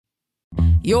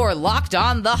You're Locked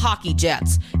On the Hockey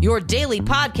Jets, your daily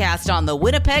podcast on the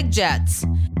Winnipeg Jets.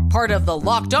 Part of the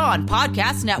Locked On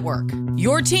Podcast Network,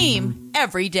 your team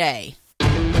every day.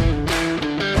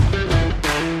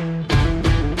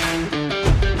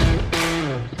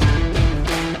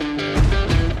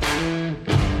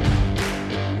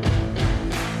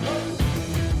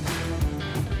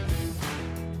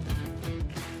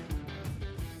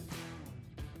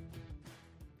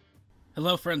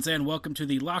 Hello, friends, and welcome to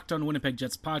the Locked On Winnipeg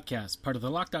Jets podcast, part of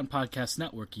the Locked On Podcast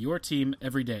Network, your team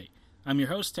every day. I'm your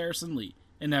host, Harrison Lee,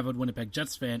 an avid Winnipeg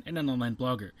Jets fan and an online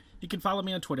blogger. You can follow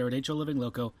me on Twitter at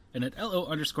HOLivingLoco and at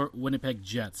LO_Winnipeg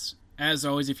Jets. As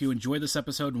always, if you enjoy this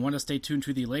episode and want to stay tuned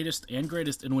to the latest and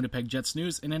greatest in Winnipeg Jets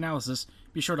news and analysis,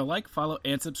 be sure to like, follow,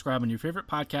 and subscribe on your favorite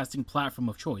podcasting platform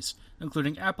of choice,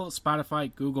 including Apple,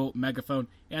 Spotify, Google, Megaphone,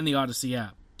 and the Odyssey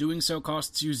app. Doing so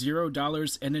costs you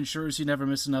 $0 and ensures you never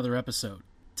miss another episode.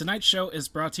 Tonight's show is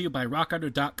brought to you by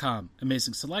RockAuto.com.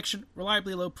 Amazing selection,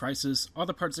 reliably low prices, all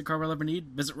the parts the car will ever need.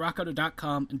 Visit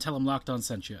RockAuto.com and tell them Locked On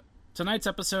sent you. Tonight's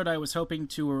episode, I was hoping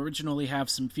to originally have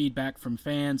some feedback from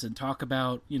fans and talk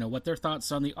about, what their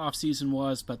thoughts on the offseason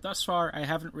was, but thus far, I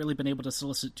haven't really been able to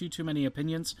solicit too many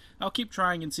opinions. I'll keep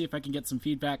trying and see if I can get some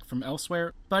feedback from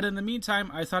elsewhere, but in the meantime,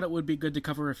 I thought it would be good to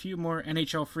cover a few more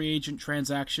NHL free agent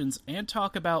transactions and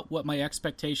talk about what my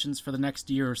expectations for the next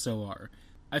year or so are.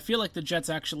 I feel like the Jets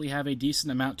actually have a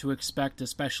decent amount to expect,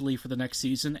 especially for the next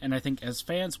season, and I think as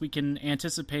fans we can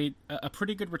anticipate a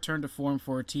pretty good return to form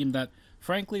for a team that,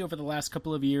 frankly, over the last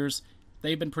couple of years,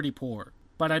 they've been pretty poor.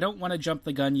 But I don't want to jump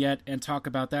the gun yet and talk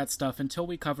about that stuff until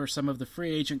we cover some of the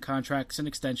free agent contracts and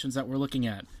extensions that we're looking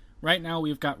at. Right now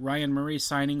we've got Ryan Murray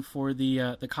signing for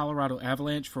the Colorado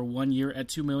Avalanche for 1 year at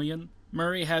 $2 million.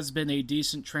 Murray has been a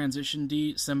decent transition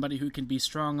D, somebody who can be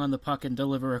strong on the puck and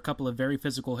deliver a couple of very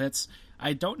physical hits.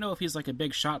 I don't know if he's like a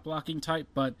big shot-blocking type,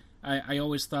 but I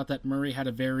always thought that Murray had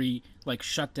a very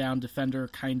shut-down defender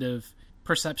kind of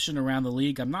perception around the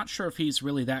league. I'm not sure if he's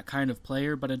really that kind of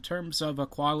player, but in terms of a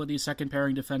quality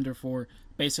second-pairing defender for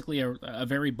basically a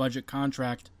very budget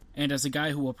contract, and as a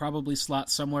guy who will probably slot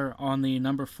somewhere on the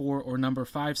number 4 or number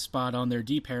 5 spot on their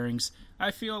D pairings,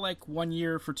 I feel like 1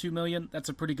 year for $2 million, that's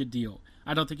a pretty good deal.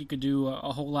 I don't think you could do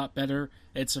a whole lot better.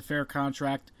 It's a fair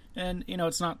contract, and,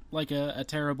 it's not like a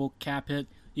terrible cap hit.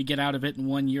 You get out of it in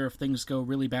 1 year if things go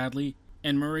really badly.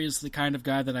 And Murray is the kind of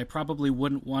guy that I probably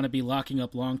wouldn't want to be locking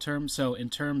up long-term, so in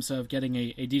terms of getting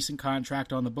a decent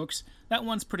contract on the books, that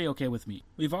one's pretty okay with me.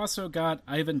 We've also got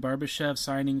Ivan Barbashev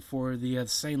signing for the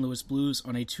St. Louis Blues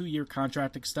on a 2-year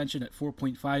contract extension at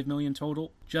 $4.5 million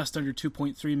total, just under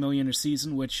 $2.3 million a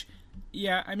season, which,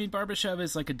 Barbashev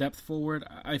is like a depth forward.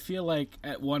 I feel like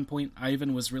at one point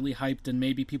Ivan was really hyped and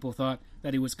maybe people thought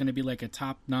that he was going to be like a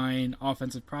top 9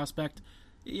 offensive prospect.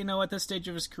 At this stage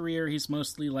of his career, he's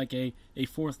mostly like a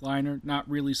fourth liner, not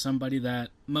really somebody that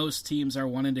most teams are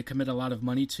wanting to commit a lot of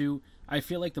money to. I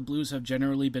feel like the Blues have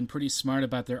generally been pretty smart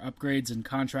about their upgrades and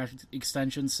contract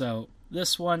extensions, so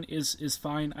this one is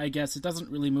fine, I guess. It doesn't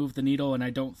really move the needle, and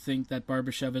I don't think that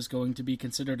Barbashev is going to be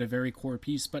considered a very core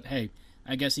piece, but hey,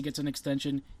 I guess he gets an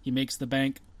extension, he makes the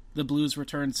bank. The Blues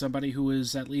return somebody who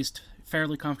is at least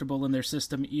fairly comfortable in their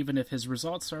system, even if his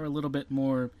results are a little bit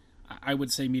more, I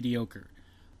would say, mediocre.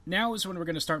 Now is when we're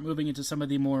going to start moving into some of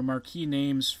the more marquee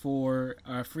names for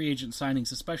free agent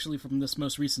signings, especially from this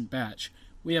most recent batch.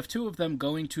 We have 2 of them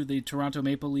going to the Toronto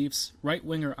Maple Leafs, right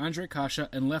winger Ondrej Kase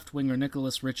and left winger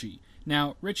Nicholas Ritchie.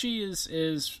 Now, Ritchie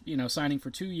is signing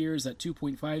for 2 years at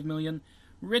 $2.5 million.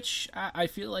 Rich, I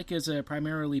feel like, is a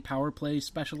primarily power play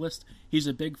specialist. He's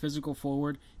a big physical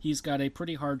forward. He's got a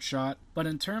pretty hard shot. But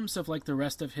in terms of the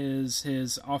rest of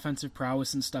his offensive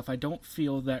prowess and stuff, I don't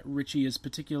feel that Ritchie is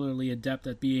particularly adept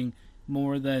at being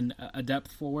more than a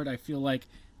depth forward. I feel like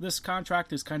this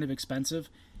contract is kind of expensive.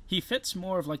 He fits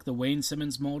more of the Wayne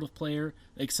Simmons mold of player,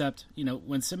 except,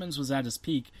 when Simmons was at his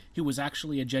peak, he was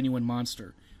actually a genuine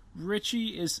monster.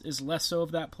 Ritchie is less so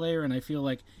of that player, and I feel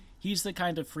like he's the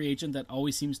kind of free agent that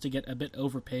always seems to get a bit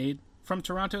overpaid. From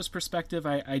Toronto's perspective,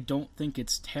 I don't think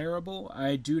it's terrible.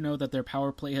 I do know that their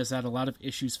power play has had a lot of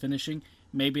issues finishing.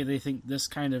 Maybe they think this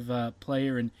kind of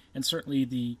player, and certainly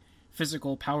the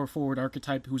physical power forward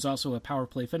archetype who's also a power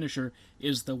play finisher,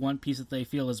 is the one piece that they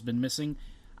feel has been missing.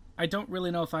 I don't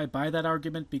really know if I buy that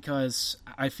argument because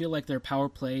I feel like their power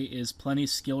play is plenty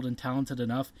skilled and talented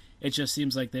enough. It just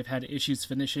seems like they've had issues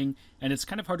finishing, and it's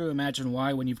kind of hard to imagine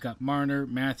why when you've got Marner,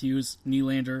 Matthews,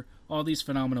 Nylander, all these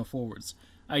phenomenal forwards.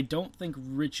 I don't think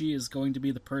Ritchie is going to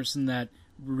be the person that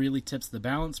really tips the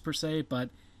balance per se, but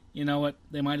you know what?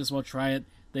 They might as well try it.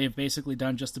 They've basically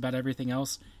done just about everything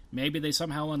else. Maybe they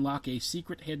somehow unlock a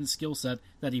secret hidden skill set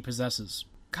that he possesses.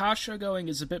 Kasha going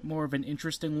is a bit more of an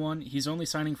interesting one. He's only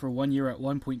signing for 1 year at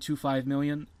 $1.25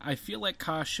 million. I feel like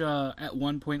Kasha at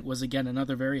one point was again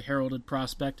another very heralded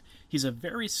prospect. He's a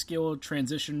very skilled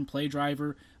transition play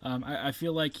driver. I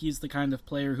feel like he's the kind of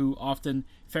player who often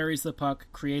ferries the puck,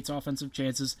 creates offensive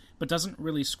chances, but doesn't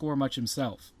really score much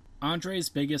himself. Andre's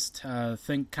biggest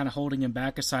thing kind of holding him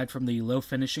back, aside from the low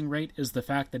finishing rate, is the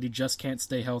fact that he just can't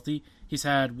stay healthy. He's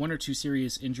had 1 or 2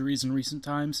 serious injuries in recent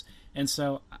times, and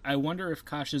so I wonder if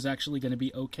Kasha is actually going to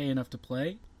be okay enough to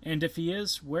play. And if he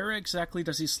is, where exactly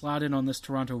does he slot in on this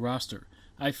Toronto roster?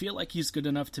 I feel like he's good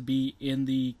enough to be in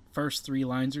the first 3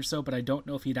 lines or so, but I don't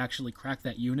know if he'd actually crack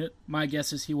that unit. My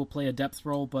guess is he will play a depth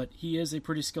role, but he is a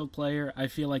pretty skilled player. I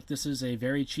feel like this is a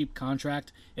very cheap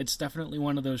contract. It's definitely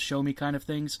one of those show me kind of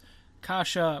things.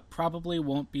 Kasha probably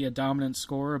won't be a dominant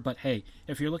scorer, but hey,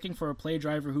 if you're looking for a play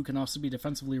driver who can also be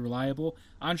defensively reliable,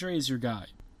 Andre is your guy.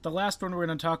 The last one we're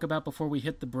going to talk about before we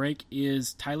hit the break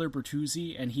is Tyler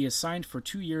Bertuzzi, and he is signed for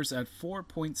 2 years at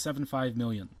 $4.75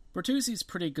 million. Bertuzzi's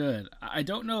pretty good. I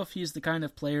don't know if he's the kind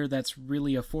of player that's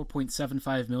really a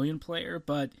 $4.75 million player,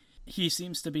 but he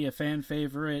seems to be a fan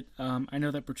favorite. I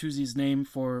know that Bertuzzi's name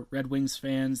for Red Wings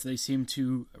fans, they seem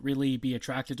to really be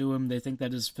attracted to him. They think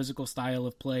that his physical style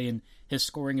of play and his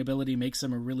scoring ability makes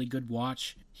him a really good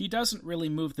watch. He doesn't really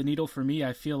move the needle for me.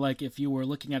 I feel like if you were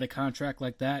looking at a contract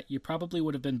like that, you probably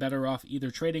would have been better off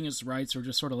either trading his rights or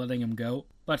just sort of letting him go.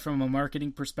 But from a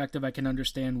marketing perspective, I can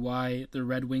understand why the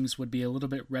Red Wings would be a little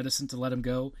bit reticent to let him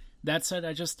go. That said,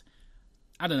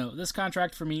 I don't know. This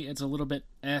contract for me, it's a little bit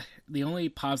The only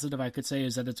positive I could say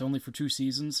is that it's only for 2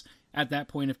 seasons. At that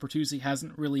point, if Bertuzzi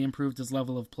hasn't really improved his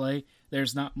level of play,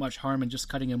 there's not much harm in just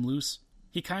cutting him loose.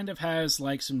 He kind of has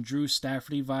like some Drew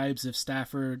Stafford vibes if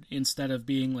Stafford, instead of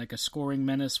being like a scoring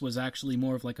menace, was actually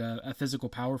more of like a physical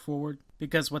power forward.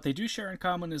 Because what they do share in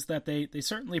common is that they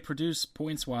certainly produce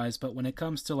points-wise, but when it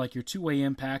comes to like your two-way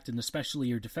impact and especially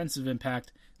your defensive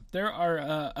impact, there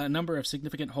are a number of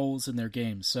significant holes in their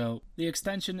game. So the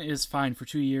extension is fine for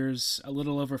 2 years, a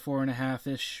little over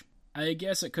 4.5-ish. I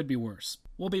guess it could be worse.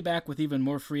 We'll be back with even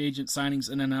more free agent signings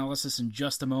and analysis in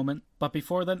just a moment. But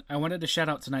before then, I wanted to shout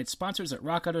out tonight's sponsors at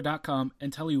RockAuto.com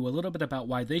and tell you a little bit about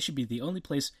why they should be the only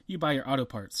place you buy your auto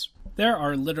parts. There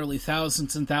are literally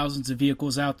thousands and thousands of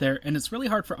vehicles out there, and it's really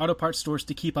hard for auto parts stores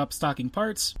to keep up stocking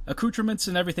parts, accoutrements,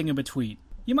 and everything in between.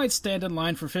 You might stand in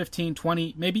line for 15,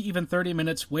 20, maybe even 30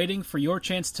 minutes waiting for your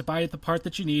chance to buy the part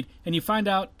that you need, and you find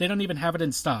out they don't even have it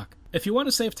in stock. If you want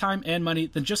to save time and money,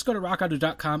 then just go to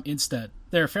RockAuto.com instead.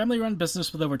 They're a family-run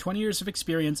business with over 20 years of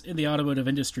experience in the automotive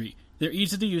industry. Their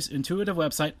easy-to-use, intuitive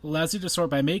website allows you to sort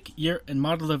by make, year, and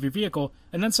model of your vehicle,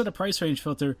 and then set a price range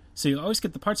filter so you always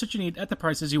get the parts that you need at the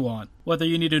prices you want. Whether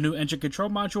you need a new engine control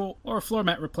module or a floor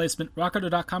mat replacement,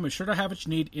 RockAuto.com is sure to have what you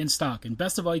need in stock. And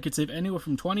best of all, you can save anywhere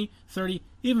from 20, 30,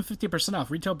 even 50%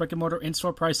 off retail brick-and-mortar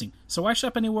in-store pricing. So why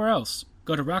shop anywhere else?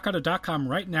 Go to RockAuto.com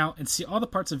right now and see all the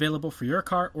parts available for your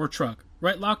car or truck.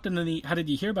 Right locked into the How Did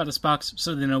You Hear About Us box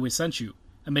so they know we sent you.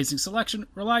 Amazing selection,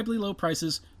 reliably low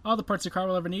prices, all the parts your car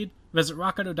will ever need. Visit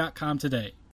RockAuto.com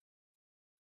today.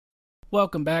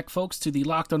 Welcome back, folks, to the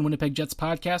Locked on Winnipeg Jets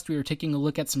podcast. We are taking a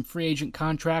look at some free agent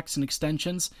contracts and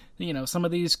extensions. Some of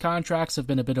these contracts have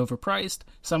been a bit overpriced.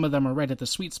 Some of them are right at the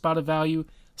sweet spot of value.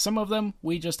 Some of them,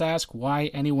 we just ask why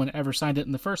anyone ever signed it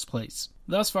in the first place.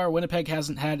 Thus far, Winnipeg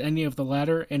hasn't had any of the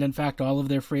latter, and in fact, all of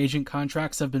their free agent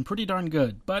contracts have been pretty darn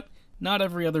good, but not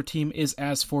every other team is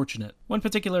as fortunate. One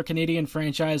particular Canadian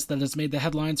franchise that has made the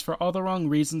headlines for all the wrong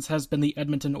reasons has been the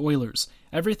Edmonton Oilers.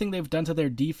 Everything they've done to their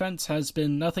defense has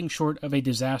been nothing short of a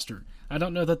disaster. I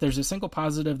don't know that there's a single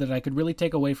positive that I could really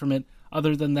take away from it,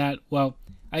 other than that, well,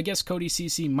 I guess Cody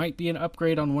Ceci might be an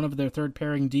upgrade on one of their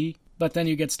third-pairing D, but then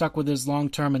you get stuck with his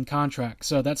long-term and contract,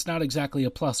 so that's not exactly a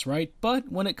plus, right?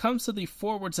 But when it comes to the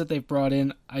forwards that they've brought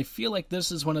in, I feel like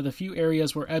this is one of the few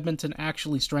areas where Edmonton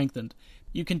actually strengthened.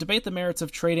 You can debate the merits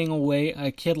of trading away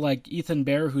a kid like Ethan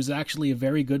Bear, who's actually a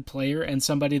very good player and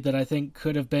somebody that I think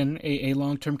could have been a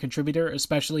long-term contributor,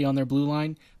 especially on their blue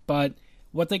line, but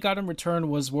what they got in return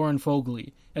was Warren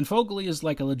Foegele, and Foegele is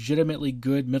like a legitimately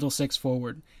good middle six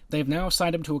forward. They've now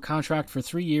signed him to a contract for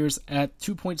 3 years at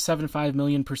 $2.75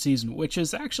 million per season, which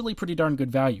is actually pretty darn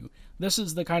good value. This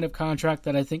is the kind of contract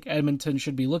that I think Edmonton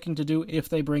should be looking to do if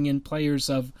they bring in players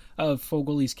of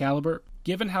Foegele's caliber.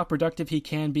 Given how productive he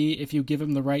can be if you give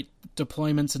him the right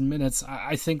deployments and minutes,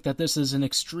 I think that this is an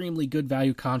extremely good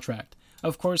value contract.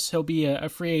 Of course, he'll be a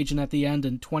free agent at the end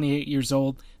and 28 years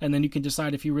old, and then you can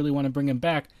decide if you really want to bring him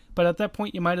back, but at that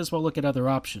point you might as well look at other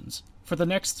options. For the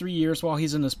next 3 years while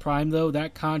he's in his prime, though,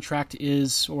 that contract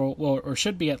is, or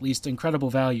should be at least, incredible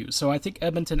value. So I think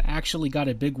Edmonton actually got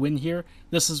a big win here.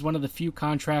 This is one of the few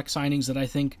contract signings that I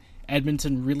think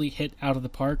Edmonton really hit out of the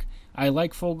park. I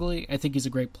like Foegele. I think he's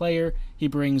a great player. He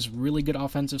brings really good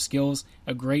offensive skills,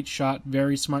 a great shot,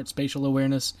 very smart spatial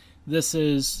awareness. This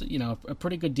is, a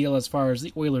pretty good deal as far as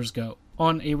the Oilers go.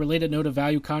 On a related note of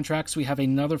value contracts, we have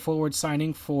another forward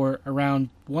signing for around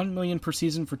 $1 million per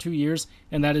season for 2 years,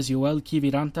 and that is Joel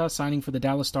Kiviranta signing for the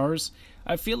Dallas Stars.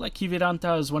 I feel like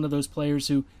Kiviranta is one of those players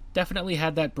who definitely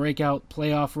had that breakout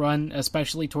playoff run,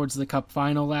 especially towards the Cup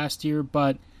final last year,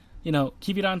 but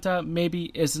Kiviranta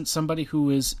maybe isn't somebody who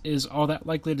is all that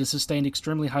likely to sustain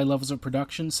extremely high levels of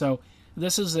production, so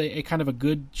this is a kind of a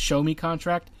good show-me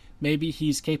contract. Maybe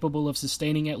he's capable of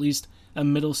sustaining at least a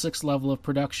middle six level of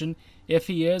production. If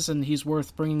he is, and he's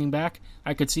worth bringing back,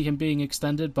 I could see him being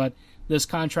extended, but this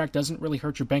contract doesn't really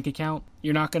hurt your bank account.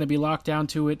 You're not going to be locked down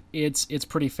to it. It's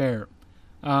pretty fair.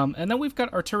 And then we've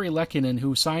got Artturi Lehkonen,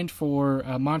 who signed for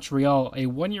Montreal a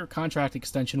 1-year contract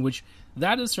extension, which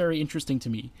that is very interesting to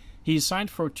me. He's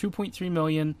signed for $2.3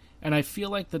 million, and I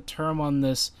feel like the term on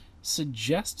this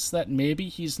suggests that maybe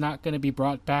he's not going to be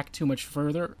brought back too much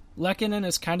further. Lehkonen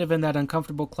is kind of in that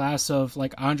uncomfortable class of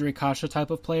like Andre Kasha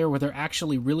type of player where they're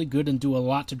actually really good and do a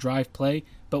lot to drive play,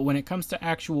 but when it comes to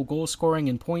actual goal scoring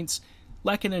and points,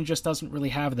 Lehkonen just doesn't really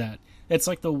have that. It's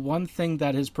like the one thing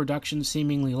that his production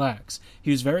seemingly lacks.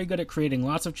 He's very good at creating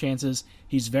lots of chances,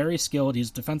 he's very skilled, he's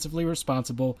defensively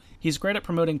responsible, he's great at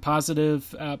promoting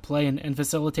positive play and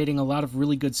facilitating a lot of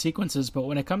really good sequences, but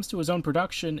when it comes to his own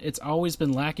production, it's always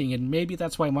been lacking, and maybe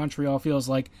that's why Montreal feels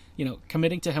like,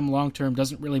 committing to him long-term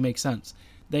doesn't really make sense.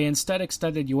 They instead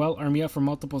extended Yoel Armia for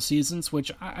multiple seasons,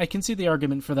 which I can see the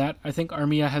argument for that. I think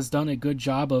Armia has done a good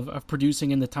job of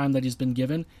producing in the time that he's been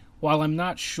given. While I'm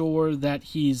not sure that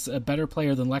he's a better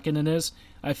player than Lehkonen is,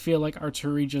 I feel like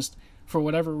Artturi just, for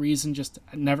whatever reason, just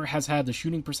never has had the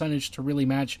shooting percentage to really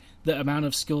match the amount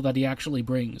of skill that he actually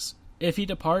brings. If he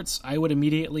departs, I would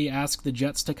immediately ask the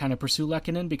Jets to kind of pursue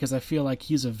Lehkonen because I feel like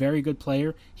he's a very good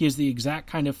player. He is the exact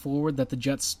kind of forward that the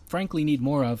Jets frankly need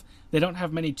more of. They don't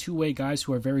have many two-way guys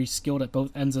who are very skilled at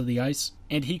both ends of the ice,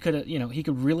 and he could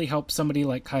really help somebody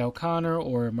like Kyle Connor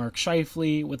or Mark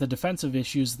Scheifele with the defensive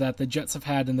issues that the Jets have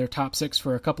had in their top six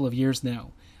for a couple of years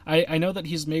now. I know that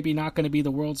he's maybe not going to be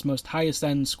the world's most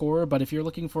highest-end scorer, but if you're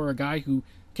looking for a guy who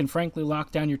can frankly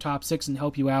lock down your top six and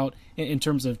help you out in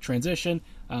terms of transition,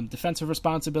 defensive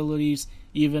responsibilities,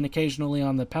 even occasionally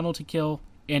on the penalty kill,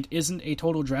 and isn't a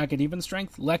total drag at even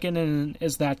strength, Lehkonen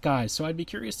is that guy. So I'd be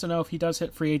curious to know if he does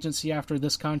hit free agency after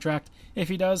this contract. If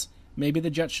he does, maybe the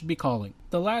Jets should be calling.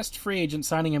 The last free agent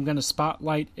signing I'm going to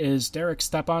spotlight is Derek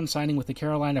Stepan signing with the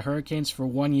Carolina Hurricanes for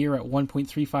 1 year at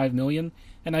 $1.35 million,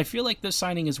 and I feel like this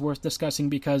signing is worth discussing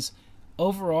because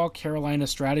overall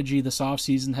Carolina's strategy this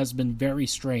offseason has been very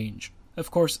strange. Of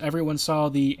course, everyone saw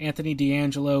the Anthony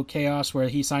DeAngelo chaos where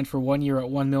he signed for 1 year at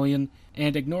 $1 million,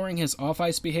 and ignoring his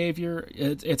off-ice behavior,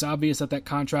 it's obvious that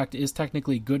contract is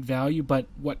technically good value, but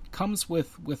what comes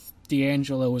with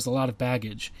DeAngelo is a lot of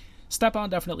baggage. Stepan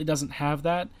definitely doesn't have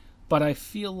that, but I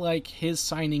feel like his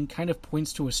signing kind of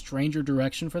points to a stranger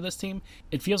direction for this team.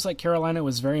 It feels like Carolina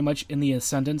was very much in the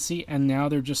ascendancy, and now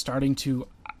they're just starting to,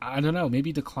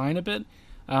 maybe decline a bit.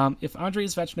 If Andrei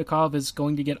Svechnikov is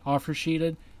going to get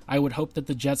offer-sheeted, I would hope that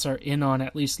the Jets are in on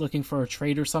at least looking for a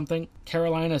trade or something.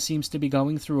 Carolina seems to be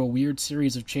going through a weird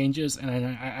series of changes, and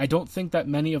I don't think that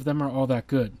many of them are all that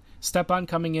good. Stepan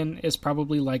coming in is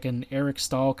probably like an Eric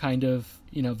Stahl kind of,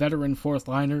 veteran fourth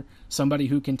liner, somebody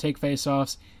who can take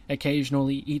faceoffs,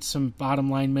 occasionally eat some bottom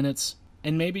line minutes,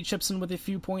 and maybe chips in with a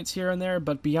few points here and there,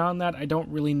 but beyond that, I don't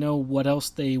really know what else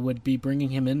they would be bringing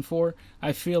him in for.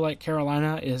 I feel like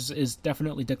Carolina is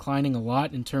definitely declining a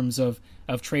lot in terms of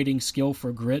trading skill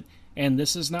for grit, and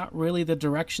this is not really the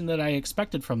direction that I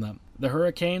expected from them. The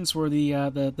Hurricanes were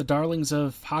the darlings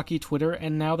of hockey Twitter,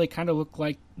 and now they kind of look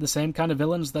like the same kind of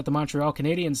villains that the Montreal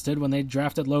Canadiens did when they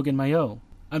drafted Logan Mailloux.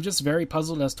 I'm just very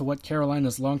puzzled as to what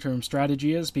Carolina's long-term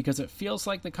strategy is, because it feels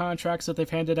like the contracts that they've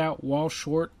handed out, while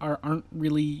short, aren't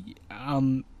really,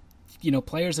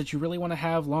 players that you really want to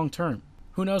have long-term.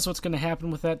 Who knows what's going to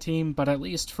happen with that team, but at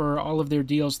least for all of their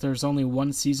deals, there's only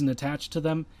one season attached to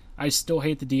them. I still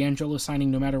hate the DeAngelo signing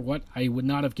no matter what. I would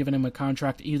not have given him a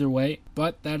contract either way,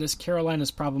 but that is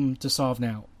Carolina's problem to solve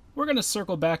now. We're going to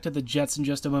circle back to the Jets in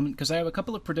just a moment because I have a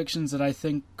couple of predictions that I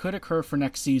think could occur for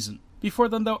next season. Before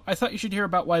then, though, I thought you should hear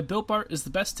about why Built Bar is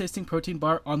the best tasting protein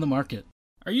bar on the market.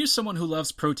 Are you someone who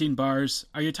loves protein bars?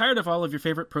 Are you tired of all of your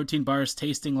favorite protein bars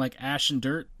tasting like ash and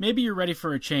dirt? Maybe you're ready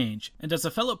for a change, and as a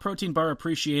fellow protein bar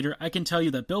appreciator, I can tell you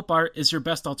that Built Bar is your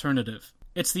best alternative.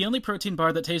 It's the only protein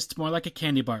bar that tastes more like a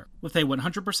candy bar, with a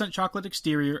 100% chocolate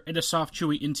exterior and a soft,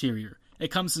 chewy interior. It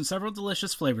comes in several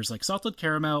delicious flavors like salted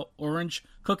caramel, orange,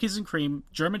 cookies and cream,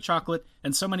 German chocolate,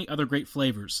 and so many other great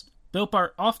flavors. Built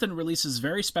Bar often releases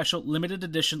very special, limited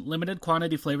edition, limited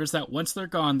quantity flavors that once they're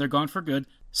gone for good,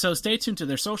 so stay tuned to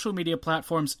their social media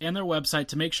platforms and their website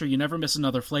to make sure you never miss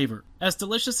another flavor. As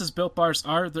delicious as Built Bars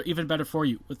are, they're even better for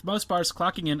you, with most bars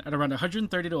clocking in at around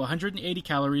 130 to 180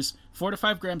 calories, 4 to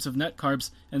 5 grams of net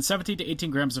carbs, and 17 to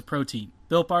 18 grams of protein.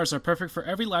 Built Bars are perfect for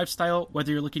every lifestyle,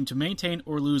 whether you're looking to maintain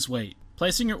or lose weight.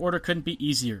 Placing your order couldn't be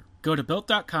easier. Go to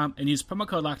Built.com and use promo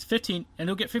code LOCKED15 and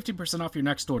you'll get 15% off your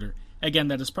next order. Again,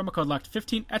 that is promo code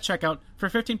LOCKED15 at checkout for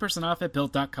 15% off at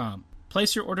Built.com.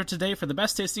 Place your order today for the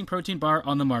best tasting protein bar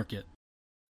on the market.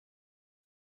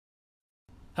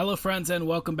 Hello friends and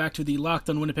welcome back to the Locked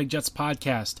on Winnipeg Jets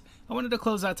podcast. I wanted to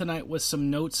close out tonight with some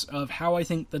notes of how I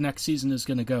think the next season is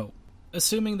going to go.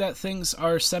 Assuming that things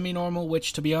are semi-normal,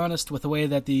 which to be honest, with the way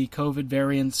that the COVID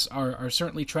variants are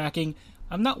certainly tracking,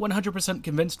 I'm not 100%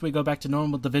 convinced we go back to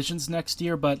normal divisions next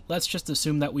year, but let's just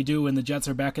assume that we do and the Jets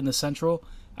are back in the Central.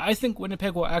 I think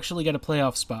Winnipeg will actually get a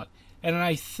playoff spot, and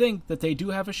I think that they do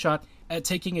have a shot at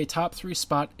taking a top 3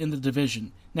 spot in the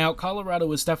division. Now,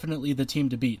 Colorado is definitely the team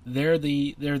to beat. They're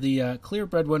the clear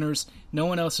breadwinners. No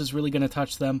one else is really going to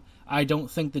touch them. I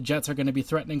don't think the Jets are going to be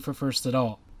threatening for first at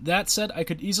all. That said, I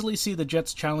could easily see the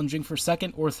Jets challenging for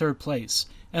second or third place,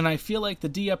 and I feel like the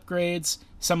D upgrades,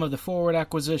 some of the forward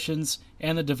acquisitions,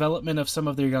 and the development of some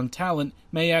of their young talent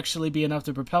may actually be enough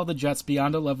to propel the Jets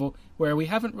beyond a level where we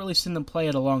haven't really seen them play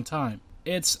at a long time.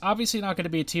 It's obviously not going to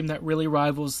be a team that really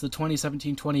rivals the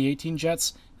 2017-2018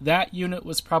 Jets. That unit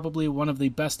was probably one of the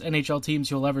best NHL teams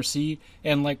you'll ever see,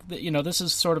 and this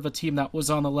is sort of a team that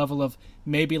was on the level of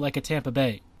maybe like a Tampa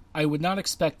Bay. I would not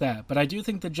expect that, but I do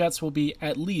think the Jets will be,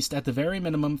 at least at the very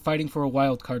minimum, fighting for a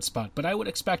wild card spot. But I would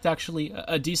expect actually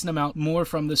a decent amount more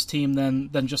from this team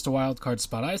than just a wild card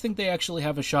spot. I think they actually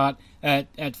have a shot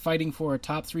at fighting for a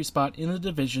top 3 spot in the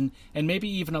division, and maybe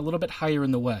even a little bit higher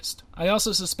in the West. I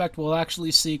also suspect we'll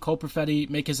actually see Cole Perfetti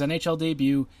make his NHL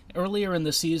debut earlier in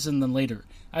the season than later.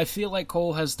 I feel like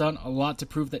Cole has done a lot to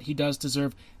prove that he does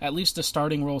deserve at least a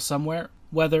starting role somewhere,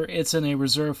 whether it's in a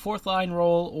reserve 4th-line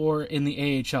role or in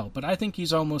the AHL, but I think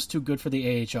he's almost too good for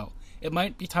the AHL. It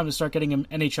might be time to start getting him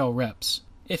NHL reps.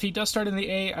 If he does start in the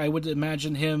A, I would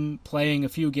imagine him playing a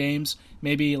few games,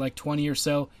 maybe like 20 or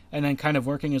so, and then kind of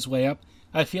working his way up.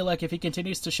 I feel like if he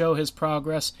continues to show his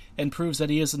progress and proves that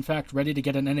he is in fact ready to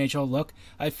get an NHL look,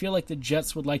 I feel like the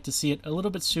Jets would like to see it a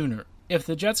little bit sooner. If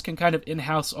the Jets can kind of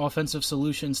in-house offensive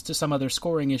solutions to some of their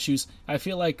scoring issues, I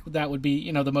feel like that would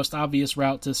be, the most obvious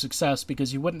route to success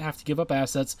because you wouldn't have to give up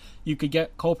assets, you could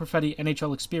get Cole Perfetti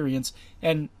NHL experience,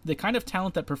 and the kind of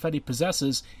talent that Perfetti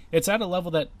possesses, it's at a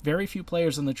level that very few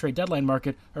players in the trade deadline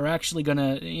market are actually going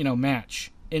to,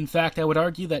 match. In fact, I would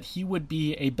argue that he would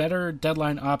be a better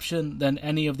deadline option than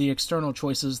any of the external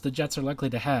choices the Jets are likely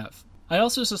to have. I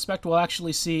also suspect we'll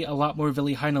actually see a lot more Ville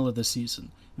Heinola this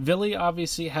season. Ville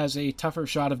obviously has a tougher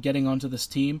shot of getting onto this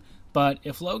team, but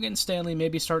if Logan Stanley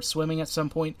maybe starts swimming at some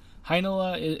point,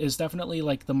 Heinola is definitely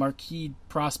like the marquee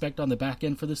prospect on the back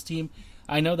end for this team.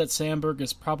 I know that Sandberg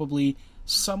is probably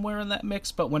somewhere in that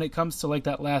mix, but when it comes to like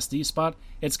that last D spot,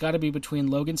 it's got to be between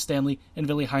Logan Stanley and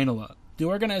Ville Heinola. The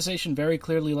organization very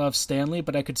clearly loves Stanley,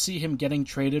 but I could see him getting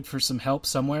traded for some help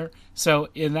somewhere. So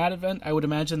in that event, I would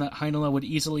imagine that Heinola would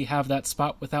easily have that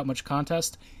spot without much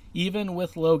contest. Even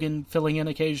with Logan filling in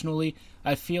occasionally,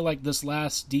 I feel like this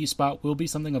last D spot will be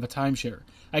something of a timeshare.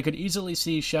 I could easily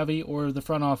see Chevy or the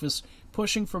front office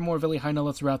pushing for more Ville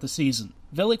Heinola throughout the season.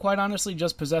 Ville, quite honestly,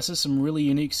 just possesses some really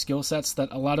unique skill sets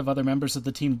that a lot of other members of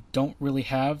the team don't really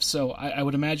have, so I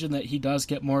would imagine that he does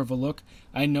get more of a look.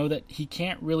 I know that he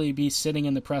can't really be sitting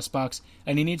in the press box,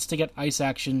 and he needs to get ice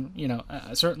action,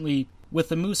 certainly with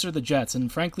the Moose or the Jets,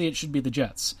 and frankly it should be the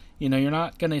Jets. You're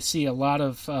not going to see a lot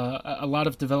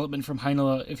of development from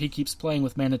Heinola if he keeps playing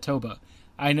with Manitoba.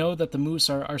 I know that the Moose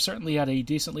are certainly at a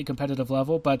decently competitive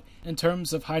level, but in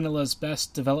terms of Heinola's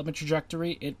best development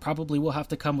trajectory, it probably will have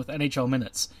to come with NHL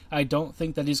minutes. I don't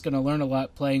think that he's going to learn a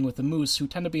lot playing with the Moose, who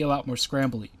tend to be a lot more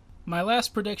scrambly. My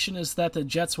last prediction is that the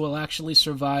Jets will actually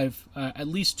survive at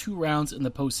least 2 rounds in the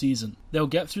postseason. They'll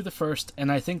get through the first,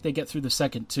 and I think they get through the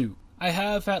second too. I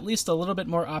have at least a little bit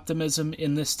more optimism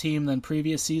in this team than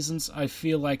previous seasons. I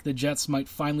feel like the Jets might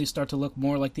finally start to look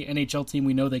more like the NHL team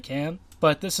we know they can.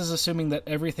 But this is assuming that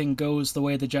everything goes the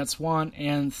way the Jets want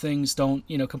and things don't,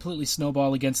 completely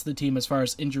snowball against the team as far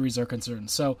as injuries are concerned.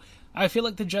 So I feel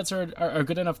like the Jets are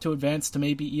good enough to advance to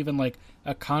maybe even like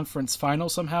a conference final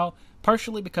somehow,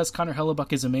 partially because Connor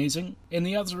Hellebuyck is amazing, and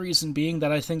the other reason being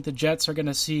that I think the Jets are going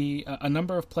to see a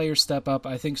number of players step up.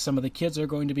 I think some of the kids are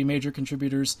going to be major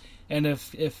contributors, and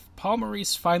if Paul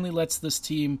Maurice finally lets this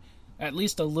team at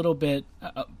least a little bit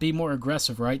be more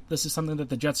aggressive, right? This is something that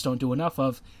the Jets don't do enough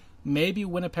of. Maybe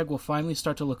Winnipeg will finally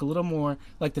start to look a little more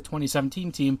like the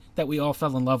 2017 team that we all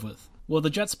fell in love with. Will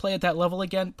the Jets play at that level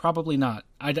again? Probably not.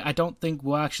 I don't think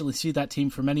we'll actually see that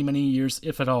team for many, many years,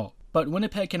 if at all. But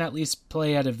Winnipeg can at least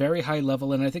play at a very high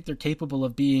level, and I think they're capable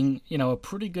of being, a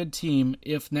pretty good team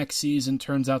if next season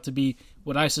turns out to be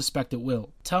what I suspect it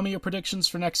will. Tell me your predictions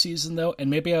for next season, though,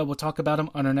 and maybe I will talk about them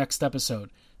on our next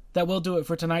episode. That will do it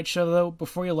for tonight's show, though.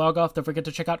 Before you log off, don't forget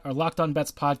to check out our Locked On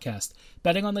Bets podcast.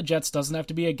 Betting on the Jets doesn't have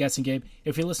to be a guessing game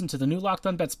if you listen to the new Locked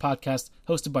On Bets podcast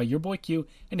hosted by your boy Q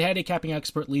and handicapping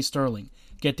expert Lee Sterling.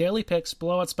 Get daily picks,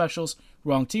 blowout specials,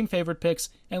 wrong team favorite picks,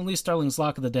 and Lee Sterling's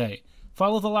lock of the day.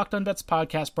 Follow the Locked On Bets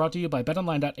podcast brought to you by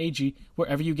BetOnline.ag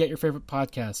wherever you get your favorite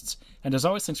podcasts. And as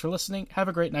always, thanks for listening, have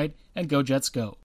a great night, and go Jets go.